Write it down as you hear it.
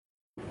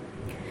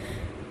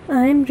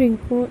I am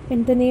Rinku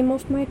and the name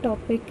of my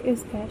topic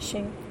is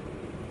caching.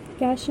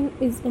 Caching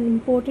is an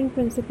important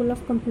principle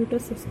of computer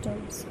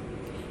systems.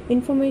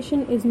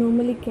 Information is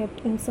normally kept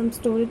in some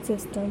storage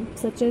system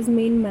such as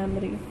main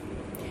memory.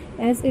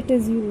 As it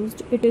is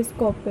used, it is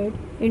copied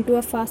into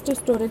a faster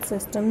storage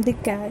system, the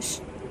cache,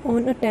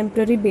 on a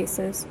temporary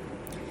basis.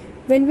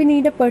 When we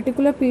need a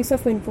particular piece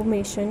of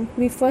information,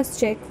 we first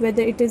check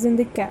whether it is in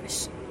the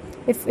cache.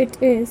 If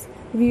it is,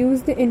 we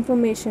use the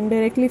information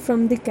directly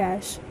from the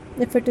cache.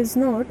 If it is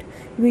not,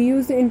 we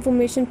use the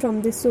information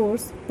from the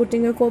source,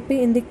 putting a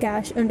copy in the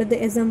cache under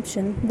the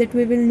assumption that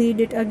we will need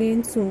it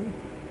again soon.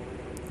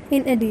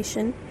 In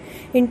addition,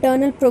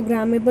 internal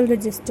programmable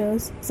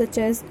registers such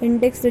as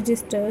index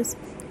registers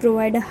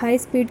provide a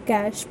high-speed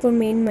cache for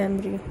main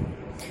memory.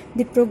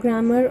 The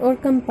programmer or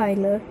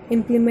compiler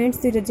implements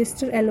the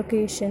register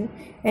allocation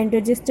and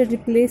register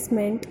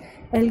replacement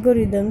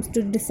algorithms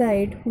to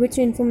decide which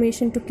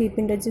information to keep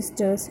in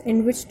registers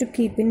and which to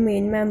keep in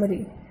main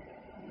memory.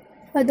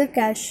 Other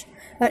caches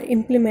are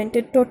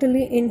implemented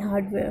totally in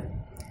hardware.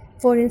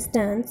 For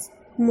instance,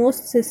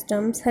 most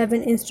systems have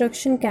an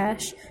instruction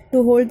cache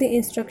to hold the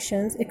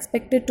instructions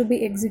expected to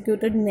be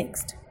executed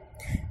next.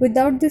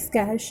 Without this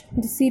cache,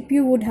 the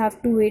CPU would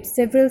have to wait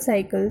several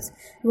cycles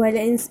while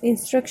an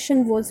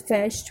instruction was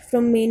fetched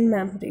from main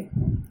memory.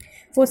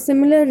 For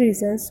similar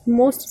reasons,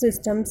 most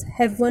systems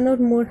have one or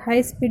more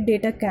high-speed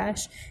data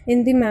cache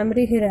in the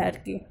memory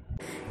hierarchy.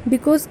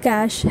 Because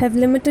cache have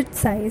limited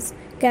size,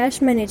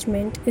 cache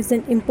management is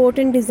an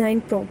important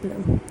design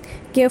problem.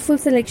 Careful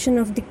selection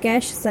of the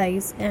cache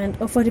size and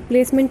of a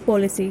replacement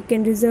policy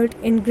can result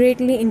in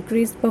greatly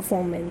increased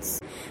performance.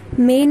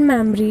 Main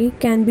memory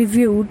can be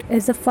viewed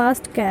as a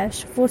fast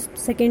cache for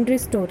secondary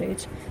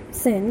storage,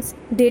 since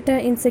data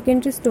in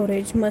secondary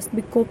storage must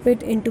be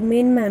copied into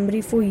main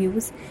memory for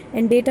use,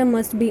 and data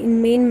must be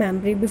in main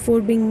memory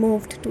before being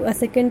moved to a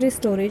secondary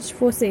storage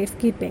for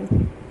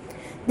safekeeping.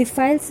 The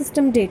file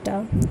system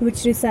data,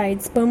 which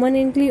resides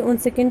permanently on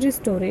secondary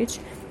storage,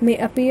 may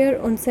appear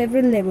on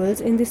several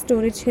levels in the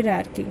storage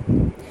hierarchy.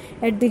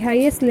 At the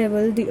highest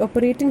level, the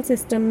operating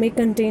system may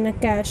contain a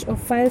cache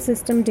of file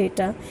system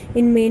data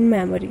in main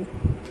memory.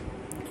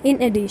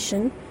 In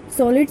addition,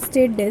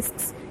 solid-state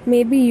disks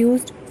may be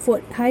used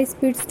for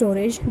high-speed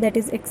storage that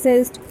is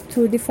accessed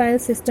through the file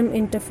system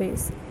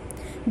interface.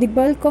 The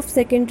bulk of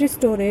secondary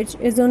storage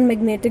is on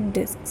magnetic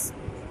disks.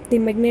 The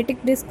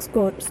magnetic disk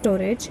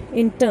storage,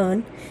 in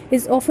turn,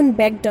 is often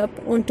backed up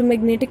onto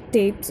magnetic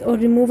tapes or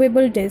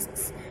removable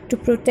disks to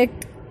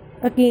protect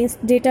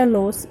against data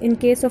loss in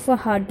case of a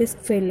hard disk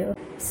failure.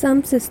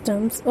 Some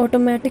systems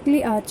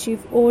automatically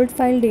archive old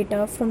file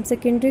data from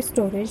secondary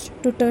storage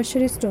to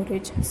tertiary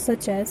storage,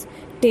 such as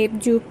tape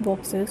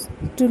jukeboxes,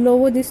 to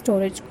lower the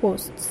storage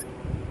costs.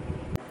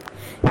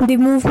 The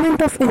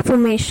movement of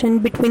information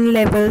between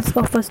levels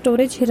of a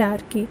storage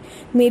hierarchy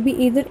may be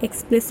either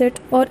explicit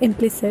or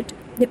implicit,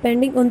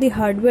 depending on the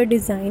hardware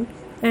design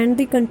and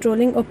the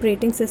controlling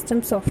operating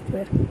system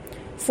software.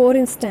 For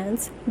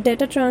instance,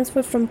 data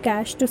transfer from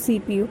cache to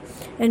CPU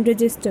and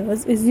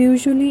registers is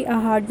usually a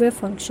hardware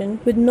function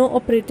with no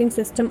operating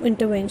system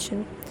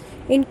intervention.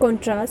 In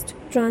contrast,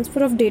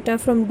 transfer of data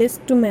from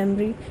disk to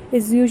memory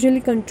is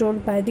usually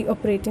controlled by the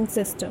operating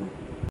system.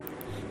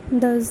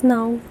 Thus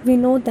now we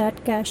know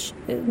that cache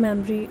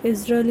memory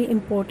is really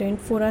important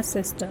for our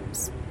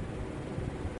systems.